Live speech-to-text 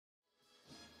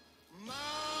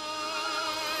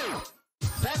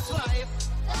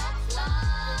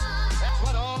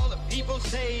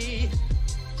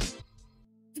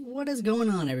What is going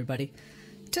on, everybody?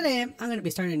 Today I'm going to be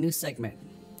starting a new segment,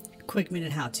 quick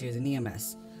minute how-tos in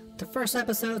EMS. The first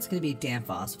episode is going to be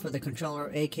Danfoss for the controller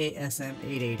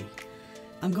AKSM880.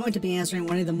 I'm going to be answering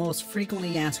one of the most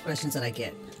frequently asked questions that I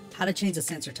get: how to change the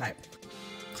sensor type.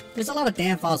 There's a lot of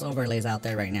Danfoss overlays out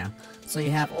there right now. So you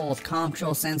have old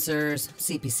control sensors,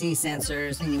 CPC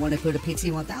sensors, and you want to put a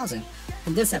PT1000.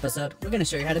 In this episode, we're going to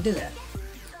show you how to do that.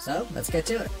 So let's get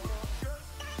to it.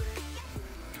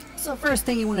 So first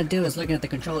thing you want to do is, looking at the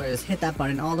controller, is hit that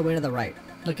button all the way to the right,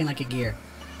 looking like a gear.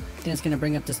 Then it's going to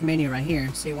bring up this menu right here,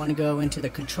 so you want to go into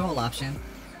the control option.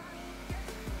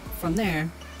 From there,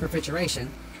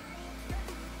 refrigeration,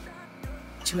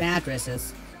 to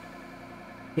addresses.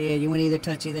 Yeah, you want to either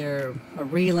touch either a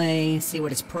relay, see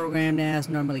what it's programmed as,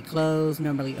 normally closed,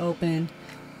 normally open,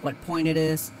 what point it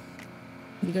is.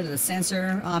 You go to the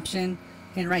sensor option,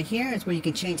 and right here is where you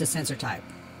can change the sensor type.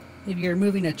 If you're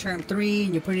moving to term 3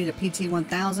 and you're putting a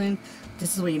PT1000,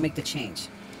 this is where you make the change.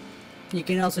 You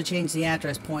can also change the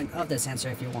address point of the sensor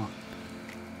if you want.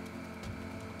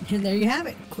 And there you have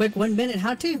it. Quick 1 minute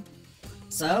how-to.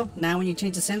 So now when you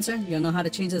change the sensor, you'll know how to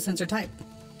change the sensor type.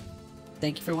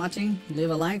 Thank you for watching.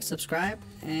 Leave a like, subscribe,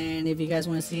 and if you guys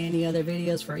want to see any other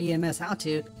videos for EMS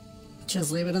how-to,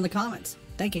 just leave it in the comments.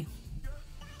 Thank you.